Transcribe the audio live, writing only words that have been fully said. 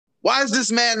Why is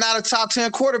this man not a top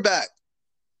 10 quarterback?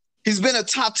 He's been a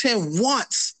top 10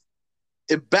 once.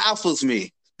 It baffles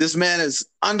me. This man is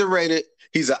underrated.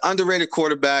 He's an underrated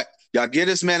quarterback. Y'all get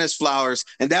this man his flowers,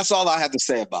 and that's all I have to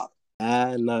say about it.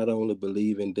 I not only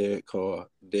believe in Derek Carr.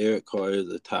 Derek Carr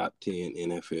is a top 10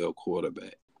 NFL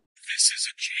quarterback. This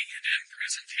is a J&M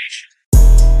presentation.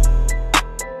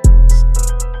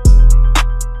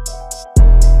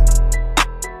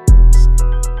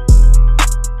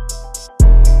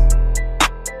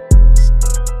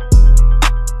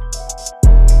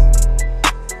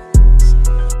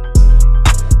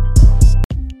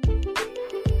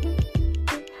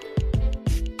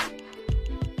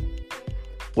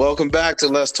 Welcome back to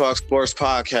Let's Talk Sports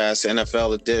Podcast,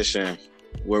 NFL edition,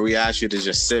 where we ask you to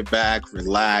just sit back,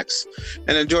 relax,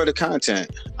 and enjoy the content.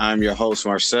 I'm your host,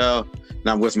 Marcel, and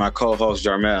I'm with my co-host,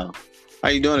 Jarmel. How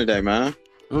you doing today, man?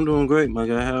 I'm doing great, my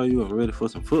guy. How are you? I'm ready for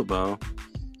some football.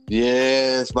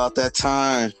 Yeah, it's about that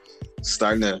time.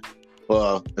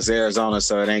 It's Arizona,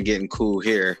 so it ain't getting cool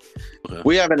here. Okay.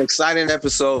 We have an exciting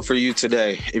episode for you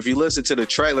today. If you listen to the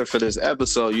trailer for this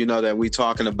episode, you know that we're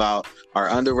talking about our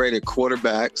underrated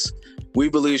quarterbacks we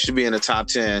believe should be in the top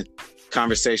 10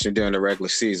 conversation during the regular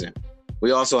season.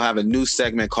 We also have a new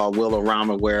segment called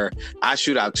Will-O-Rama where I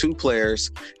shoot out two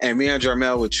players and me and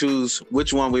Jarmel would choose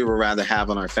which one we would rather have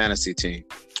on our fantasy team.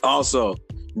 Also,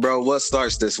 bro, what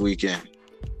starts this weekend?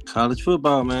 College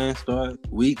football, man. Start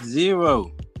week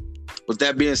 0. With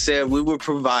that being said, we will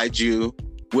provide you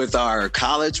with our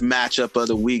college matchup of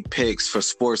the week picks for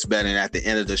sports betting at the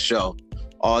end of the show.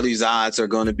 All these odds are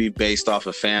going to be based off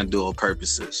of FanDuel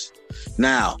purposes.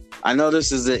 Now, I know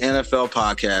this is the NFL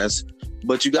podcast,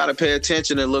 but you got to pay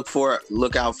attention and look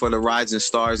out for the rising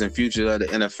stars and future of the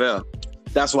NFL.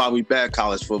 That's why we bet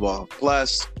college football.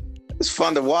 Plus, it's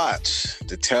fun to watch.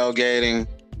 The tailgating,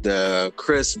 the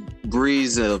crisp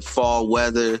breeze of fall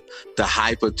weather, the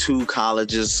hype of two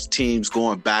colleges, teams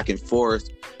going back and forth,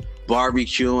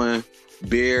 barbecuing,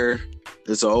 beer.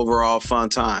 It's an overall fun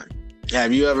time.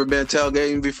 Have you ever been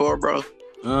tailgating before, bro?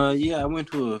 Yeah, I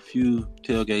went to a few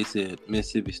tailgates at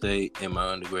Mississippi State in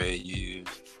my undergrad years.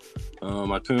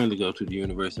 I currently go to the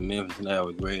University of Memphis now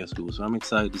at grad school, so I'm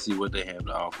excited to see what they have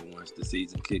to offer once the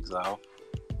season kicks off.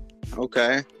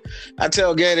 Okay. I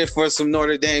tailgated for some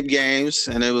Notre Dame games,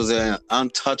 and it was an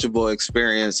untouchable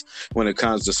experience when it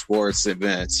comes to sports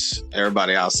events.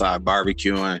 Everybody outside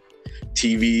barbecuing,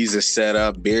 TVs are set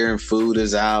up, beer and food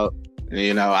is out.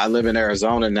 You know, I live in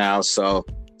Arizona now, so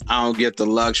I don't get the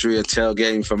luxury of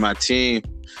tailgating for my team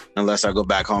unless I go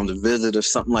back home to visit or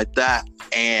something like that.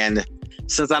 And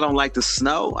since I don't like the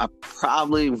snow, I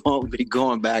probably won't be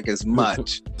going back as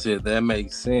much. Yeah, that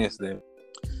makes sense then.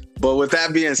 But with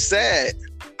that being said,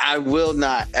 I will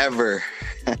not ever,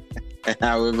 and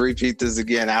I will repeat this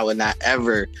again, I would not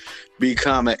ever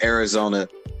become an Arizona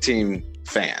team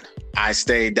fan. I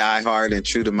stay diehard and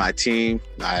true to my team.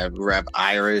 I rep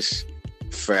Irish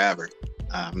forever.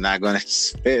 I'm not going to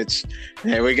switch.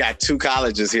 And we got two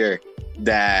colleges here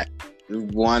that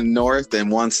one north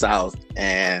and one south.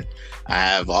 And I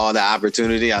have all the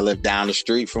opportunity. I live down the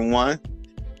street from one,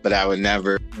 but I would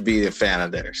never be a fan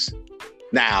of theirs.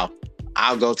 Now,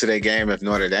 I'll go to their game if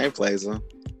Notre Dame plays them,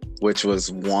 which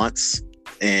was once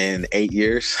in 8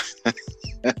 years.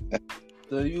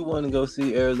 So you want to go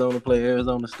see Arizona play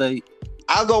Arizona State?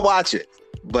 I'll go watch it,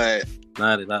 but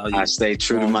not at all. I stay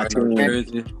true to my team.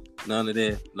 Jersey? None of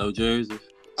that. No jerseys?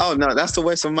 Oh, no, that's a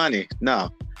waste of money.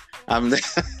 No, I'm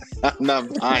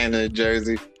not buying a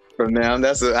jersey from them.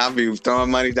 I'll be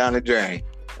throwing money down the drain.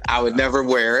 I would never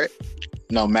wear it,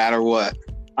 no matter what.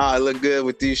 Oh, I look good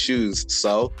with these shoes,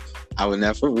 so I would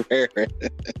never wear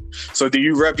it. So do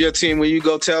you rep your team when you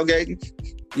go tailgating?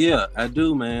 Yeah, I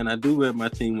do, man. I do rep my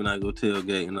team when I go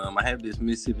tailgating. I have this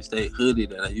Mississippi State hoodie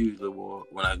that I usually wore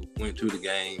when I went to the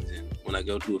games. And when I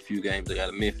go to a few games, I got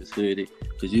a Memphis hoodie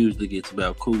because usually it gets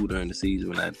about cool during the season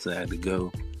when I decide to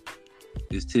go.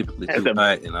 It's typically too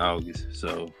hot in August.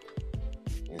 So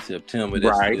in September,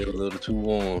 that's still a little too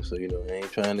warm. So, I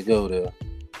ain't trying to go there.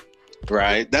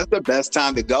 Right. That's the best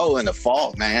time to go in the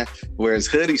fall, man, where it's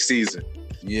hoodie season.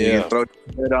 Yeah. You can throw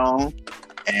your hood on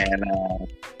and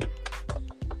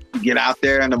get out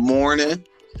there in the morning,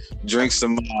 drink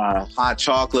some hot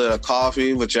chocolate or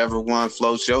coffee, whichever one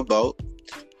floats your boat,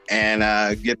 and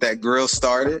get that grill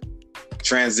started,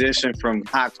 transition from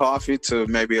hot coffee to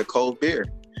maybe a cold beer.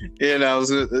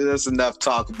 That's enough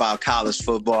talk about college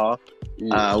football.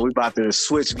 Yeah. We're about to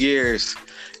switch gears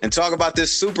and talk about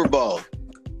this Super Bowl.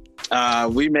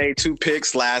 We made 2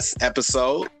 picks last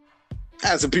episode. I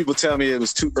had some people tell me it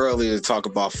was too early to talk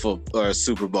about football or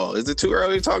Super Bowl. Is it too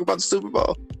early to talk about the Super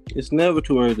Bowl? It's never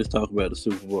too early to talk about the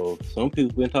Super Bowl. Some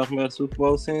people been talking about the Super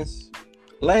Bowl since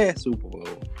last Super Bowl.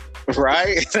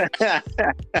 Right?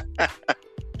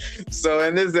 So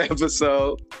in this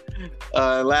episode,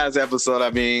 last episode,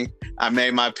 I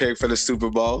made my pick for the Super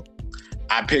Bowl.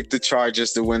 I picked the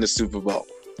Chargers to win the Super Bowl.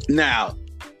 Now,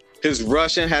 his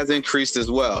rushing has increased as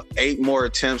well. 8 more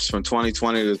attempts from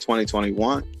 2020 to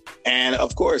 2021. And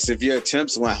of course, if your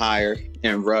attempts went higher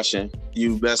in rushing,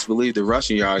 you best believe the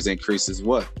rushing yards increased as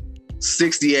well.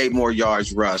 68 more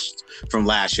yards rushed from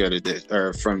last year to this,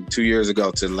 or from 2 years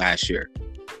ago to last year.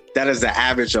 That is the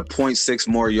average of 0.6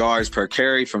 more yards per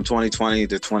carry from 2020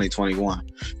 to 2021.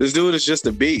 This dude is just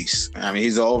a beast. I mean,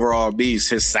 he's an overall beast.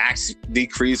 His sacks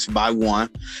decreased by 1.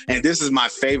 And this is my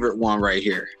favorite one right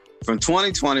here. From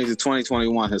 2020 to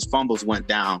 2021, his fumbles went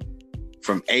down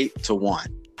from 8 to 1.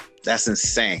 That's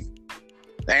insane.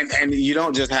 And you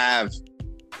don't just have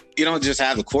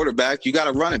the quarterback, you got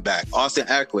a running back, Austin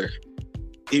Eckler.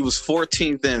 He was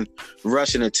 14th in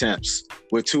rushing attempts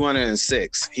with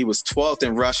 206. He was 12th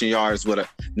in rushing yards with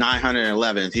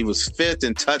 911. He was 5th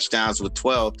in touchdowns with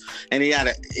 12. And he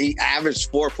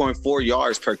averaged 4.4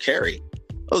 yards per carry.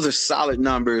 Those are solid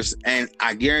numbers, and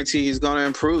I guarantee he's going to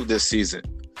improve this season.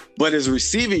 But his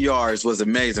receiving yards was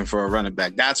amazing for a running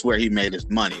back. That's where he made his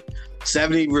money.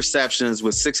 70 receptions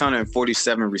with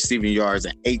 647 receiving yards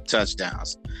and 8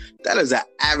 touchdowns. That is an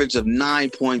average of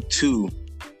 9.2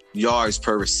 yards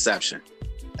per reception.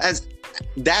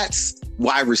 That's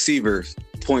wide receiver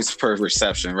points per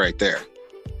reception right there.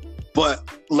 But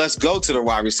let's go to the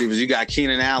wide receivers. You got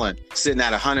Keenan Allen sitting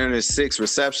at 106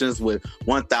 receptions with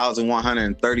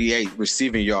 1,138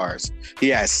 receiving yards. He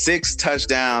has 6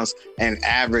 touchdowns and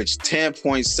averaged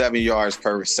 10.7 yards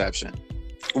per reception.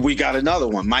 We got another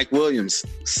one, Mike Williams,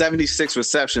 76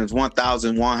 receptions,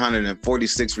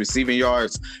 1,146 receiving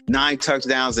yards, 9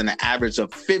 touchdowns, and an average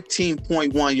of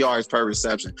 15.1 yards per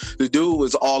reception. The dude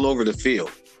was all over the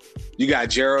field. You got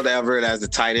Gerald Everett as the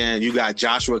tight end. You got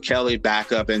Joshua Kelly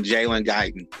backup and Jalen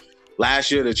Guyton. Last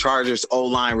year, the Chargers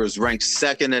O-line was ranked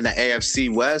 2nd in the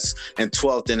AFC West and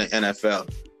 12th in the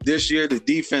NFL. This year, the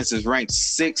defense is ranked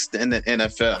 6th in the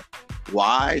NFL.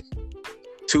 Why?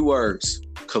 2 words.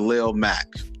 Khalil Mack.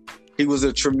 He was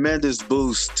a tremendous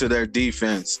boost to their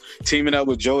defense. Teaming up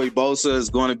with Joey Bosa is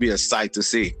going to be a sight to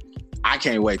see. I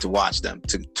can't wait to watch them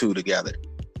two together.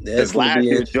 That's going to be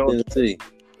interesting to see.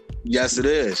 Yes, it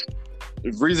is.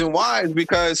 The reason why is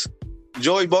because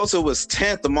Joey Bosa was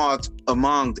 10th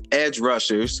among edge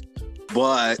rushers,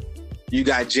 but you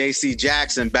got J.C.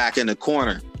 Jackson back in the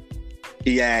corner.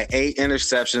 He had 8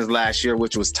 interceptions last year,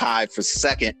 which was tied for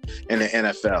 2nd in the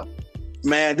NFL.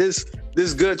 Man, this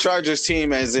good Chargers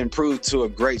team has improved to a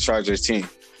great Chargers team.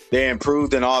 They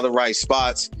improved in all the right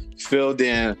spots, filled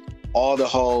in all the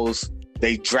holes.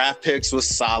 They draft picks was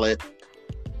solid.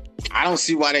 I don't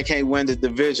see why they can't win the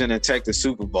division and take the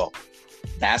Super Bowl.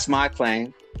 That's my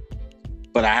claim.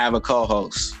 But I have a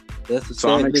co-host. So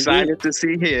I'm excited to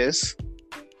see his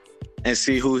and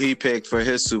see who he picked for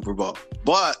his Super Bowl.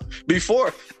 But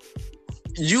before,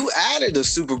 you added a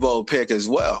Super Bowl pick as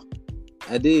well.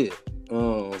 I did.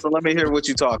 So let me hear what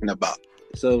you're talking about.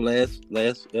 So last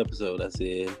episode, I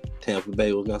said Tampa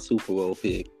Bay was my Super Bowl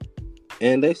pick.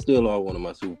 And they still are one of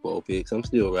my Super Bowl picks. I'm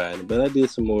still riding, but I did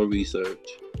some more research.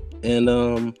 And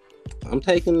I'm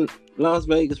taking Las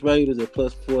Vegas Raiders at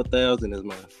plus 4,000 as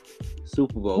my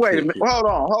Super Bowl pick. Wait a minute.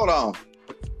 Hold on.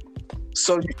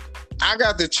 So I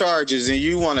got the Chargers, and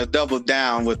you want to double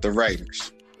down with the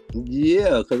Raiders.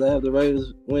 Yeah, because I have the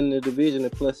Raiders winning the division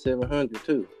at plus 700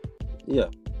 too. Yeah,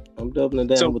 I'm doubling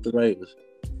down with the Raiders.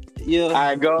 Yeah, all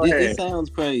right, go ahead. It sounds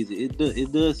crazy.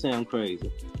 It does sound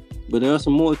crazy. But there are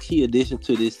some more key additions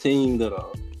to this team that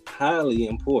are highly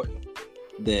important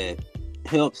that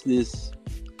helps this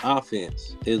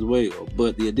offense as well.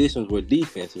 But the additions were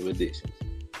defensive additions.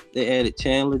 They added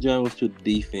Chandler Jones to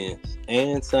the defense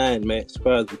and signed Max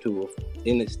Crosby to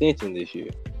an extension this year.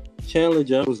 Chandler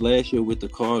Jones last year with the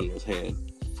Cardinals had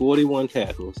 41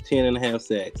 tackles, 10.5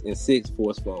 sacks, and 6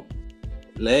 forced fumbles.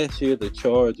 Last year,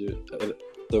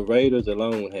 the Raiders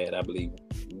alone had, I believe,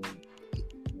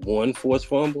 1 forced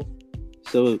fumble.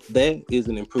 So that is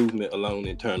an improvement alone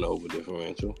in turnover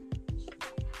differential.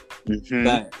 Mm-hmm.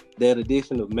 But that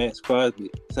addition of Max Crosby,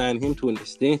 signing him to an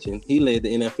extension, he led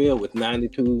the NFL with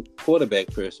 92 quarterback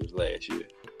pressures last year.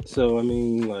 So, I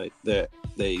mean, like that,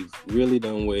 they've really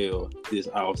done well this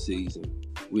offseason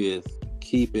with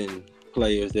keeping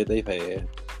players that they've had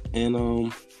and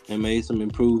made some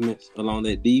improvements along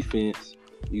that defense.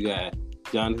 You got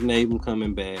Jonathan Abram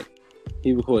coming back.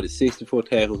 He recorded 64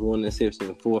 tackles, 1 interception,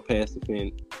 and 4 passes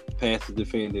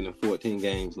defended in 14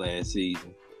 games last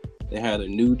season. They had a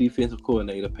new defensive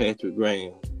coordinator, Patrick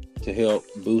Graham, to help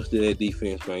boost their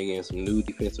defense, bring in some new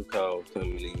defensive calls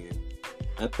coming in.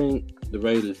 I think the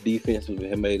Raiders defensively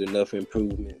have made enough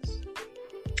improvements.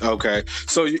 Okay,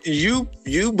 so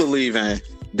you believe in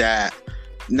that,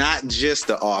 not just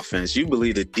the offense. You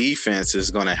believe the defense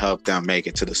is going to help them make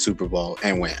it to the Super Bowl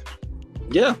and win.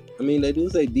 Yeah, I mean, they do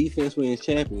say defense wins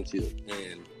championship,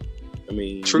 and I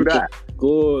mean, True that.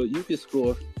 You can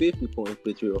score 50 points,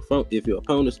 but if your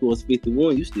opponent scores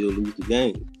 51, you still lose the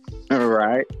game. All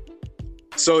right.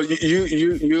 So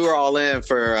you are all in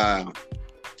for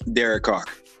Derek Carr.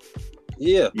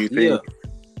 Yeah. You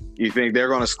think they're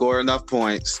going to score enough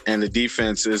points and the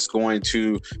defense is going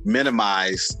to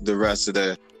minimize the rest of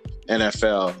the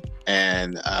NFL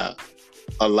and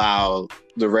allow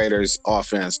the Raiders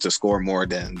offense to score more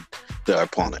than the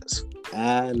opponents?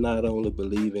 I not only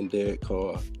believe in Derek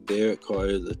Carr. Derek Carr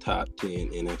is a top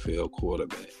 10 NFL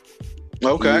quarterback.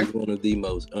 Okay. He's one of the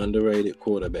most underrated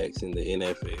quarterbacks in the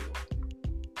NFL.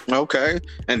 Okay.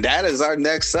 And that is our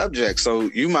next subject.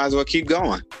 So you might as well keep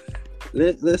going.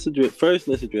 Let's address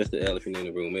the elephant in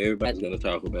the room. Everybody's going to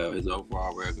talk about his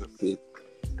overall record,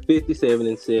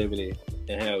 57-70,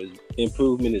 and how his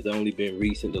improvement has only been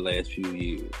recent the last few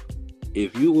years.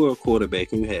 If you were a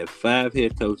quarterback and you had 5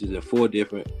 head coaches and 4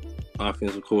 different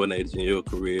offensive coordinators in your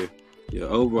career, your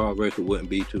overall record wouldn't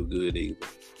be too good either.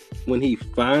 When he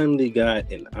finally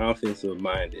got an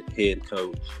offensive-minded head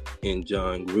coach in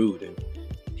John Gruden,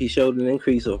 he showed an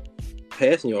increase of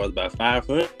passing yards by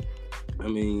 500. I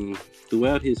mean,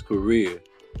 throughout his career,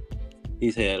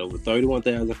 he's had over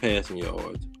 31,000 passing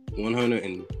yards,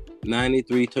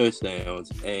 193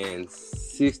 touchdowns, and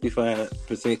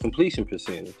 65% completion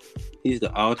percentage. He's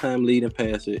the all-time leading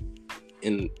passer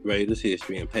in Raiders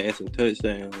history in passing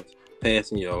touchdowns,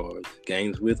 passing yards,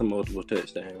 games with multiple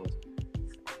touchdowns,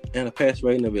 and a pass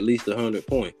rating of at least 100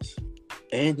 points.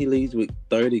 And he leads with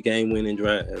 30 game-winning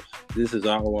drives. This is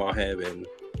all while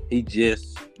he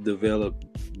just developed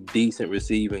decent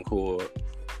receiving core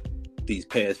these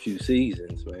past few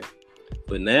seasons, man.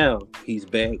 But now he's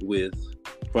back with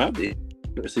probably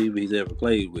the receiver he's ever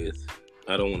played with.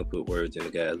 I don't want to put words in the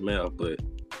guy's mouth, but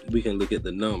we can look at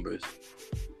the numbers.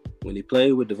 When he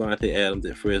played with Davante Adams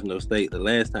at Fresno State, the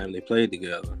last time they played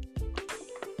together,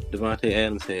 Davante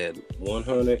Adams had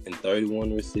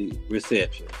 131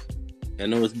 receptions. I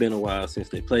know it's been a while since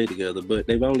they played together, but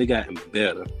they've only gotten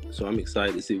better. So I'm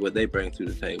excited to see what they bring to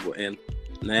the table. And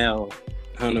now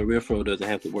Hunter Renfrow doesn't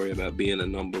have to worry about being a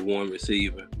number 1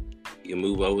 receiver. He can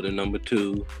move over to number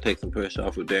 2, take some pressure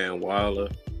off of Darren Waller.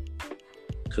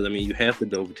 Because, I mean, you have to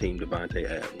double team Davante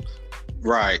Adams.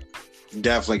 Right.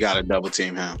 Definitely got to double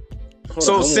team him.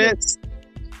 Since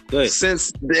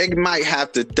they might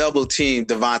have to double team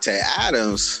Davante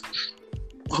Adams,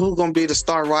 who's going to be the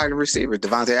star wide receiver?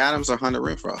 Davante Adams or Hunter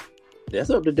Renfrow? That's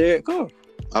up to Derek Carr.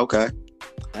 Okay.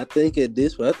 I think at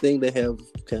this point, I think they have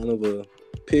kind of a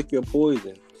pick your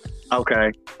poison.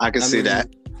 Okay. I can see that.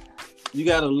 You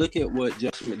got to look at what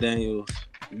Josh McDaniels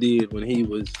did when he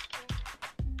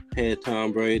had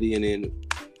Tom Brady, and then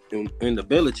in the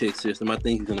Belichick system, I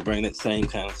think he's going to bring that same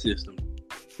kind of system.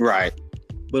 Right.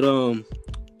 But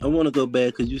I want to go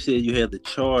back because you said you had the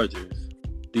Chargers.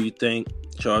 Do you think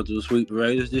Chargers will sweep the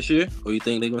Raiders this year, or you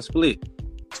think they're going to split?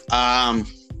 I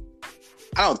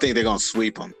don't think they're going to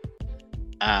sweep them.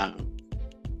 I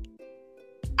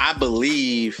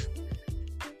believe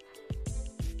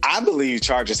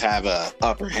Chargers have a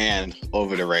upper hand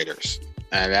over the Raiders,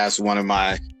 and that's one of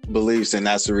my beliefs, and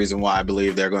that's the reason why I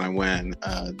believe they're going to win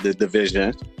the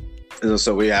division. And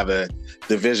so we have a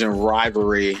division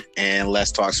rivalry in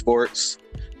Let's Talk Sports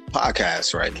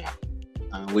podcast right now.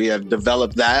 We have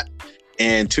developed that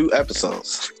in 2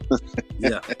 episodes.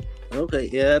 Yeah. Okay.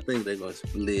 Yeah, I think they're going to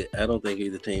split. I don't think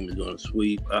either team is going to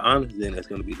sweep. I honestly think that's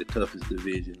going to be the toughest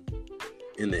division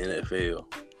in the NFL.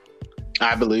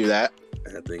 I believe that.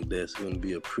 I think that's going to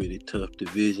be a pretty tough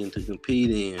division to compete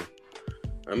in.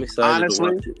 I'm excited to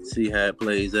watch it and see how it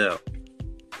plays out.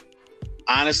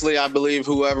 Honestly, I believe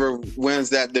whoever wins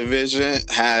that division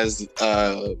has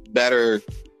a better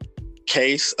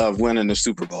case of winning the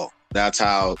Super Bowl. That's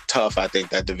how tough I think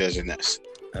that division is.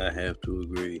 I have to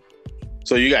agree.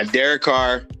 So you got Derek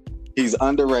Carr. He's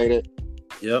underrated.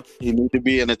 Yep. He needs to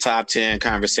be in the top 10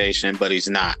 conversation, but he's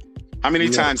not. How many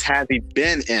times has he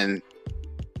been in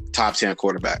top 10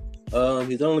 quarterback?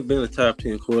 He's only been a top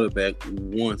 10 quarterback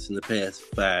once in the past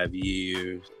 5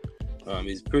 years.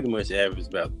 He's pretty much averaged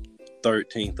about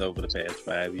 13th over the past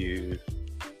 5 years.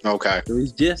 Okay. So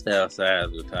he's just outside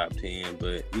of the top 10,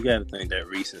 but you got to think that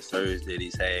recent surge that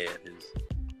he's had has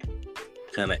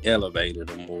kind of elevated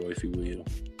him more, if you will.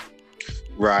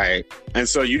 Right. And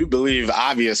so you believe,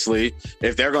 obviously,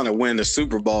 if they're going to win the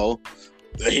Super Bowl,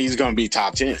 he's going to be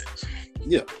top 10.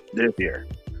 Yeah. This year.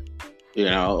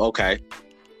 Okay.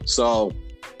 So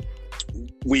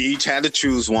we each had to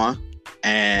choose one.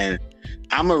 And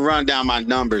I'm going to run down my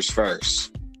numbers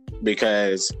first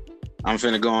because I'm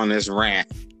finna go on this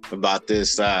rant about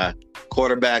this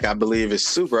quarterback I believe is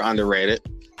super underrated.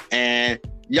 And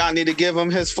y'all need to give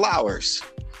him his flowers.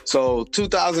 So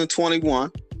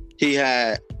 2021, he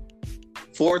had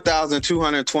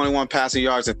 4,221 passing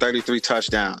yards and 33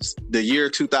 touchdowns. The year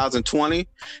 2020,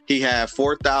 he had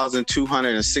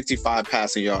 4,265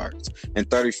 passing yards and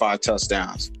 35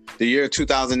 touchdowns. The year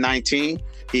 2019,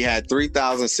 he had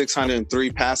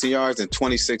 3,603 passing yards and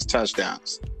 26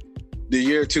 touchdowns. The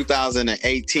year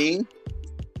 2018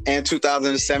 and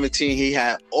 2017, he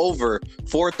had over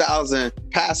 4,000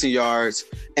 passing yards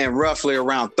and roughly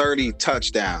around 30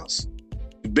 touchdowns.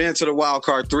 Been to the wild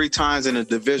card 3 times in a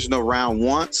divisional round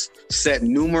once, set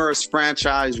numerous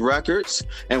franchise records,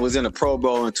 and was in the Pro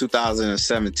Bowl in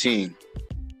 2017.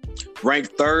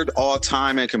 Ranked 3rd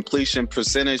all-time in completion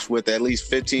percentage with at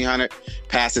least 1,500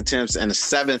 pass attempts and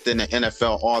 7th in the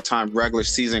NFL all-time regular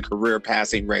season career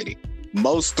passing rating.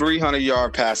 Most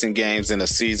 300-yard passing games in a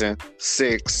season,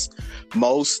 6.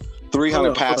 Most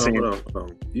 300 passing. Hold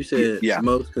on. You said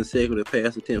most consecutive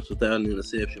pass attempts without an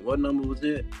interception. What number was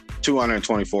that?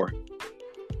 224.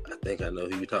 I think I know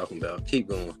who you're talking about. Keep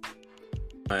going.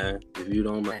 Fine, if you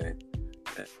don't mind.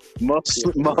 Most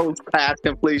pass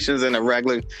completions in a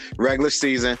regular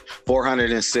season,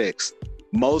 406.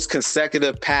 Most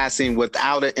consecutive passing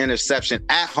without an interception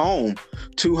at home,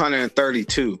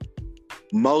 232.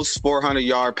 Most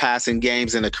 400-yard passing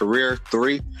games in a career,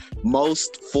 3.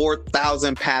 Most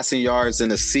 4,000 passing yards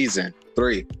in a season,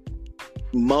 3.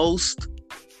 Most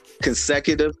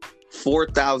consecutive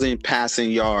 4,000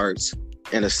 passing yards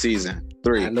in a season,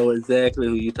 3. I know exactly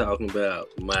who you're talking about.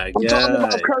 I'm talking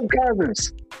about Kirk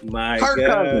Cousins. Kirk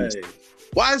Cousins.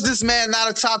 Why is this man not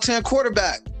a top 10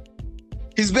 quarterback?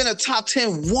 He's been a top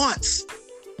 10 once.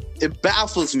 It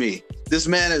baffles me. This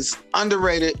man is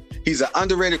underrated. He's an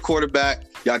underrated quarterback.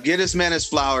 Y'all get this man his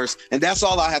flowers, and that's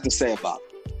all I have to say about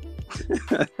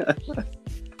it.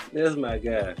 That's my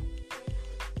guy.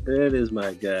 That is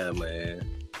my guy, man.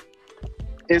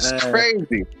 It's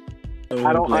crazy.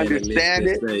 I don't understand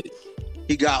it.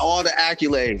 He got all the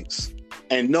accolades,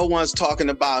 and no one's talking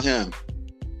about him.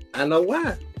 I know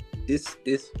why. It's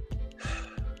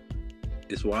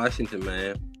Washington,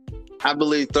 man. I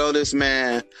believe throw this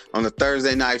man on the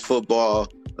Thursday night football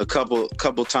a couple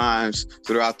times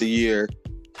throughout the year.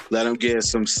 Let him get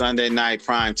some Sunday night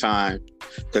prime time,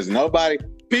 because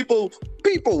people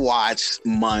watch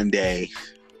Monday,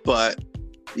 but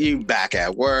you back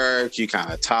at work, you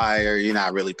kind of tired, you're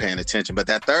not really paying attention. But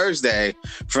that Thursday,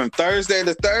 from Thursday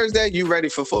to Thursday, you ready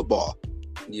for football.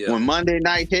 Yeah. When Monday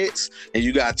night hits and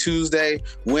you got Tuesday,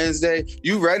 Wednesday,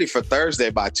 you ready for Thursday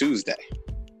by Tuesday.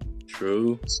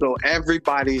 True. So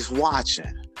everybody's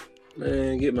watching.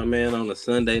 Man, get my man on a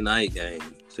Sunday night game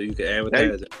so you can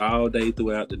advertise it all day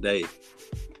throughout the day.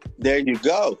 There you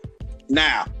go.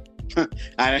 Now,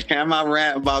 I have my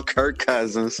rant about Kirk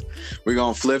Cousins. We're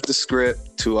going to flip the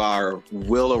script to our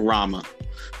Will-O-Rama.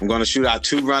 I'm going to shoot out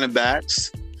 2 running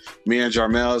backs. Me and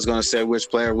Jarmel is going to say which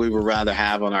player we would rather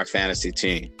have on our fantasy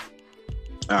team.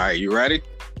 All right, you ready?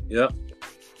 Yep.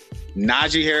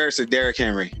 Najee Harris or Derrick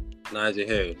Henry? Najee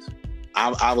Harris.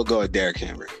 I would go with Derrick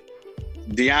Henry.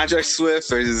 DeAndre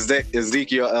Swift or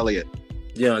Ezekiel Elliott?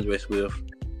 DeAndre Swift.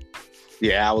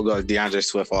 Yeah, I would go with DeAndre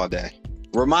Swift all day.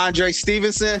 Ramondre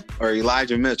Stevenson or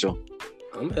Elijah Mitchell?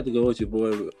 I'm going to have to go with your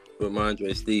boy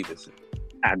Ramondre Stevenson.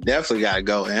 I definitely got to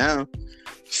go with him.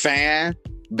 Fan,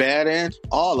 betting,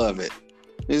 all of it.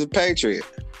 He's a Patriot.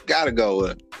 Got to go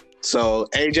with him. So,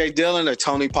 A.J. Dillon or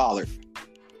Tony Pollard?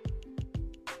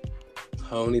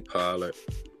 Tony Pollard.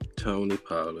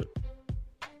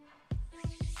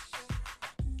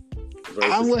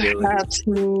 I would have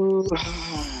to.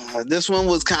 This one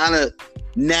was kind of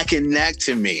neck and neck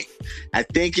to me. I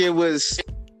think it was.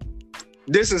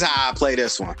 This is how I play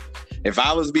this one. If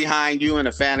I was behind you in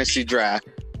a fantasy draft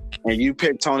and you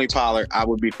picked Tony Pollard, I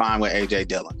would be fine with A.J.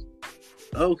 Dillon.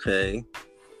 Okay.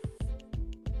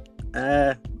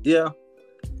 Yeah.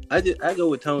 I go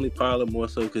with Tony Pollard more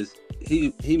so because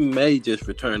he may just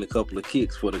return a couple of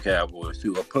kicks for the Cowboys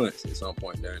too, or punts at some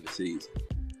point during the season.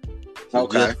 So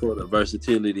okay. Just for the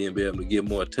versatility and be able to get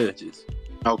more touches.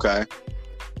 Okay.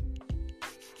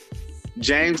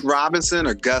 James Robinson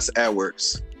or Gus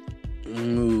Edwards?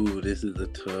 Ooh, this is a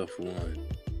tough one.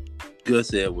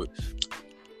 Gus Edwards.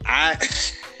 I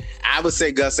would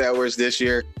say Gus Edwards this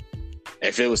year.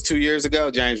 If it was 2 years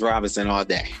ago, James Robinson all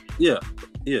day. Yeah.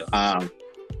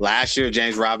 Last year,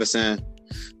 James Robinson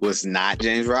was not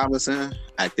James Robinson.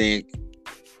 I think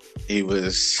he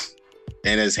was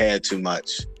in his head too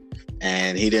much,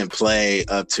 and he didn't play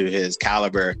up to his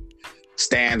caliber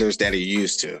standards that he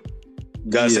used to.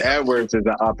 Gus Edwards is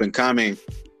an up-and-coming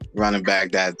running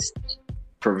back that's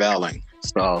prevailing.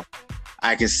 So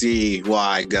I can see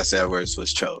why Gus Edwards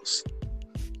was chose.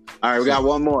 All right, we got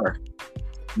one more.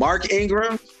 Mark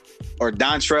Ingram or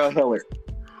Dontrell Hilliard?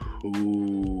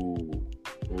 Ooh.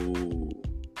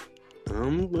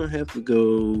 I'm gonna have to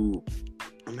go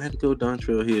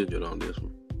Dontrell Hilliard on this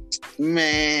one.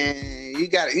 Man, you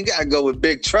gotta go with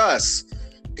big trust.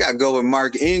 You gotta go with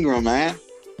Mark Ingram, man.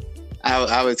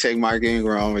 I would take Mark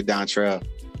Ingram over Dontrell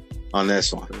on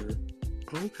this one.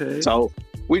 Okay. So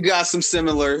we got some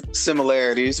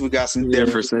similarities. We got some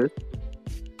differences.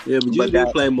 Yeah, but you do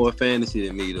play more fantasy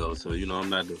than me, though. So I'm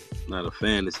not a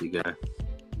fantasy guy.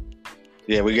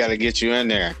 Yeah, we got to get you in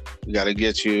there. We got to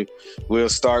get you. We'll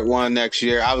start one next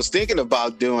year. I was thinking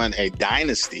about doing a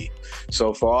dynasty.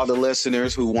 So for all the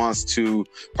listeners who wants to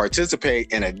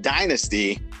participate in a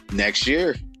dynasty next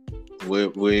year,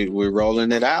 we're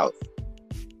rolling it out.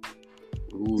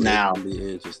 Ooh, now, that'd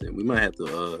be interesting. We might have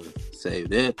to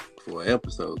save that for an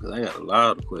episode because I got a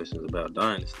lot of questions about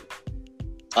dynasty.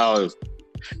 Oh,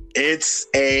 it's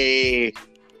a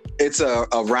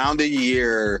round a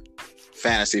year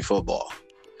fantasy football.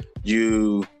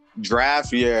 You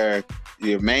draft your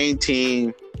main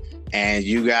team, and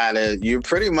you're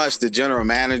pretty much the general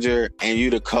manager, and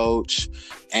you the coach,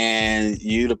 and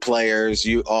you the players,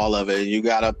 you all of it. You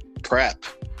gotta prep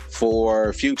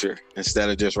for future instead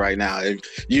of just right now.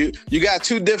 You got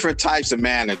two different types of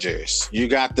managers. You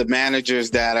got the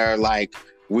managers that are like,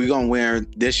 we're gonna win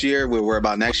this year, we'll worry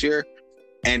about next year.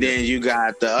 And then you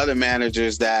got the other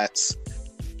managers that's,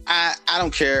 I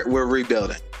don't care, we're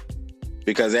rebuilding.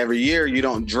 Because every year you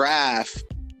don't draft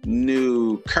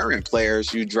new current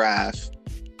players, you draft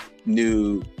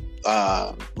new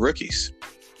rookies.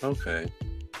 Okay.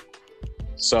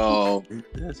 So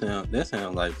that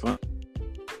sounds like fun.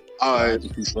 Oh,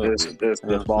 it's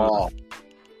a ball.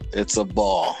 It's a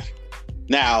ball.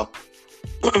 Now,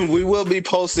 we will be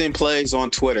posting plays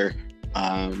on Twitter.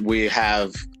 We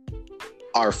have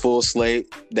our full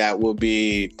slate that will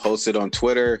be posted on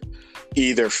Twitter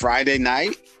either Friday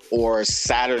night or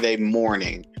Saturday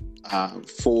morning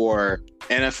for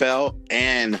NFL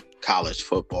and college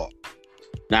football.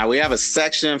 Now, we have a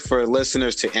section for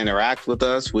listeners to interact with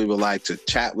us. We would like to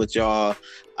chat with y'all,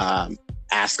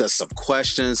 ask us some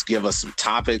questions, give us some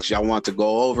topics y'all want to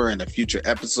go over in the future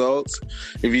episodes.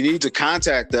 If you need to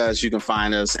contact us, you can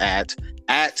find us at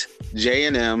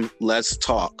J&M Let's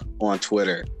Talk on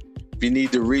Twitter. If you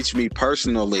need to reach me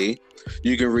personally,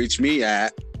 you can reach me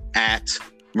at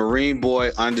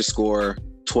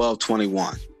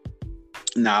MarineBoy_1221.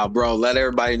 Now, bro, let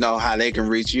everybody know how they can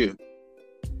reach you.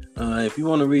 If you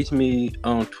want to reach me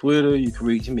on Twitter, you can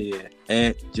reach me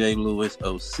at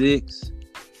JLewis06.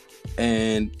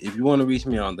 And if you want to reach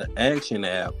me on the Action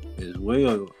app as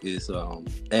well, it's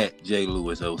at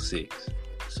JLewis06.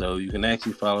 So you can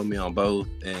actually follow me on both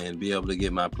and be able to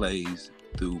get my plays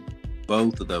through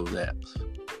both of those apps.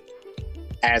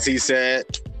 As he said,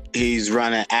 he's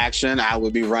running Action. I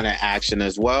will be running Action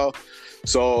as well.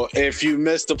 So if you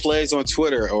missed the plays on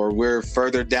Twitter, or we're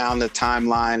further down the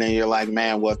timeline and you're like,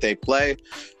 man, what they play,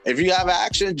 if you have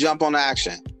Action, jump on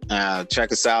Action.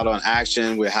 Check us out on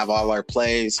Action. We have all our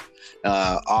plays.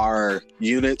 Our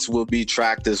units will be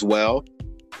tracked as well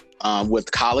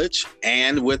with college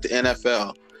and with the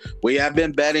NFL. We have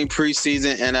been betting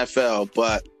preseason NFL,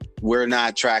 but we're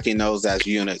not tracking those as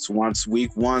units. Once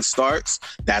week 1 starts,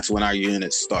 that's when our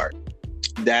units start.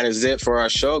 That is it for our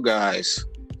show, guys.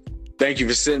 Thank you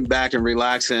for sitting back and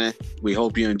relaxing. We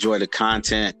hope you enjoy the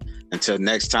content. Until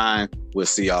next time, we'll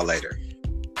see y'all later.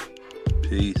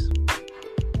 Peace.